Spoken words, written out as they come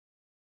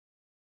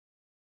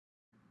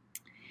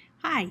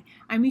Hi,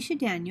 I'm Misha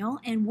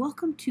Daniel, and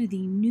welcome to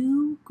the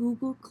new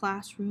Google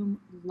Classroom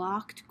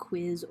locked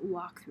quiz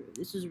walkthrough.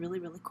 This is really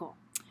cool.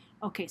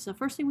 Okay, so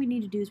first thing we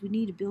need to do is we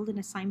need to build an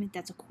assignment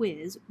that's a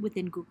quiz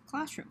within Google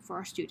Classroom for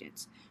our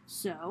students.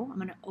 So I'm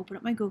going to open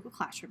up my Google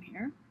Classroom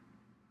here,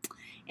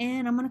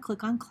 and I'm going to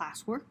click on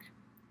Classwork.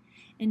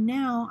 And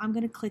now I'm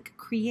going to click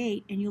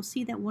Create, and you'll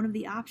see that one of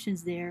the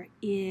options there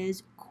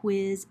is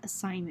Quiz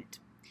Assignment.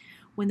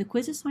 When the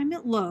quiz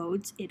assignment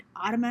loads, it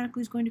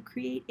automatically is going to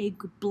create a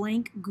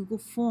blank Google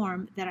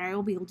form that I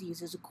will be able to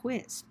use as a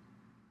quiz.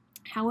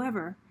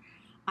 However,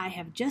 I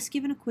have just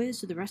given a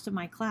quiz to the rest of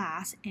my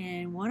class,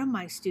 and one of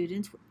my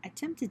students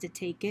attempted to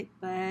take it,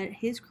 but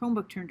his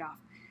Chromebook turned off.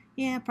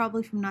 Yeah,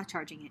 probably from not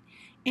charging it.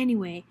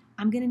 Anyway,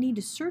 I'm going to need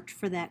to search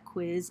for that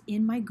quiz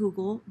in my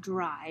Google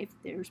Drive.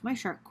 There's my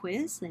Shark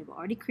quiz that I've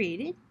already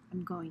created.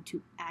 I'm going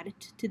to add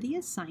it to the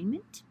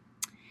assignment.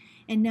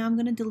 And now I'm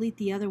going to delete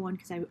the other one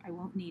because I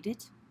won't need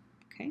it.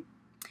 Okay.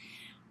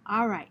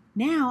 All right.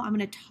 Now I'm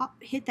going to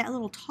hit that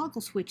little toggle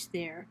switch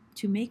there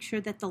to make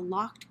sure that the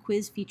locked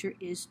quiz feature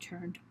is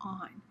turned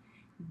on.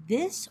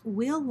 This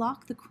will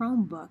lock the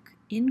Chromebook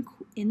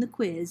in the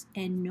quiz,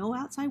 and no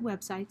outside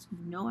websites,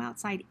 no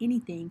outside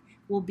anything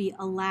will be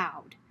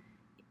allowed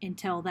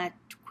until that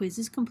quiz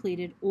is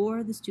completed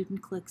or the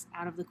student clicks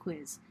out of the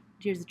quiz.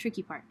 Here's the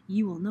tricky part.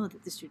 You will know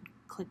that the student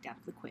clicked out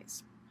of the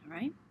quiz. All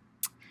right.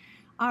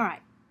 All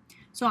right.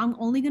 So I'm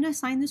only going to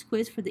assign this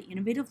quiz for the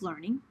innovative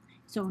learning,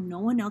 so no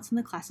one else in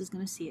the class is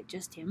going to see it,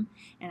 just him.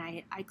 And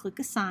I click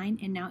assign,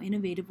 and now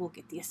innovative will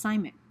get the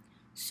assignment.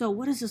 So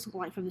what does this look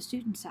like from the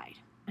student side?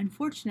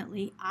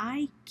 Unfortunately,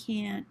 I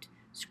can't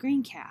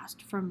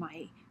screencast from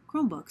my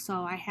Chromebook,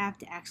 so I have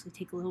to actually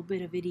take a little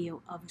bit of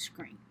video of a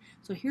screen.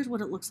 So here's what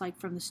it looks like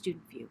from the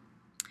student view.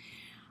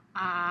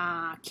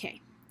 Okay.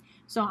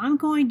 So I'm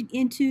going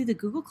into the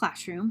Google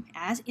Classroom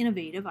as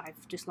innovative.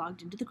 I've just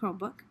logged into the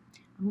Chromebook.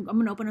 I'm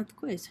going to open up the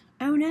quiz.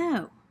 Oh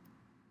no,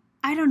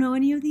 I don't know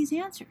any of these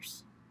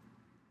answers.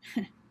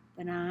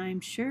 But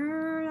I'm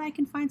sure I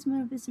can find some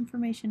of this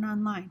information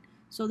online.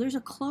 So there's a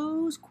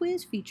close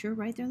quiz feature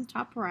right there in the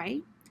top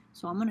right.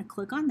 So I'm going to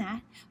click on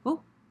that.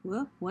 Oh,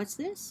 well, what's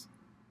this?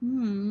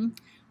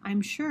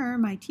 I'm sure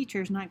my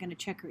teacher is not going to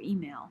check her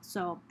email.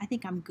 So I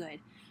think I'm good.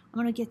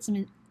 I'm going to get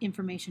some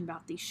information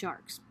about these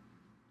sharks.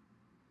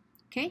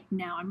 Okay,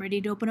 now I'm ready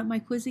to open up my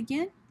quiz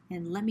again.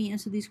 And let me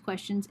answer these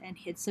questions and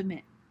hit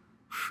submit.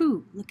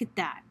 Whew, look at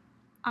that.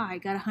 I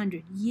got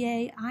 100.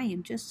 Yay, I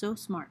am just so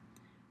smart.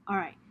 All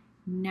right,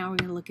 now we're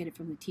going to look at it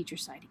from the teacher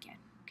side again,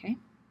 okay?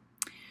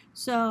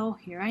 So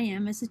here I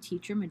am as a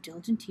teacher, I'm a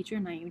diligent teacher,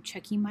 and I am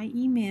checking my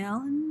email,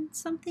 and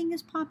something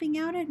is popping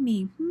out at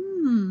me.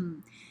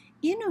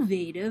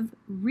 Innovative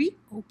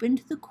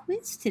reopened the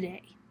quiz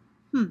today.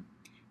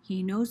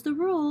 He knows the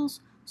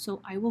rules,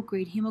 so I will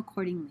grade him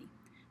accordingly.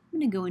 I'm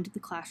going to go into the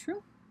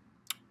classroom,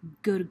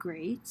 go to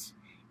grades,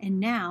 and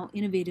now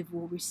Innovative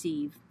will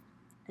receive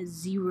a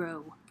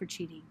 0 for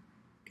cheating,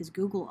 because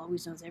Google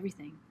always knows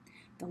everything.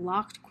 The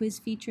locked quiz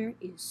feature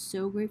is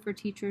so great for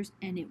teachers,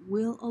 and it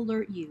will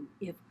alert you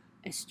if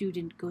a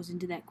student goes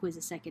into that quiz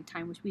a second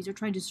time, which means they're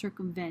trying to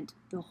circumvent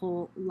the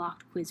whole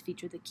locked quiz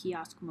feature, the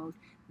kiosk mode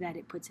that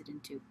it puts it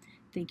into.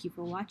 Thank you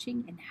for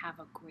watching, and have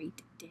a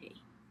great day.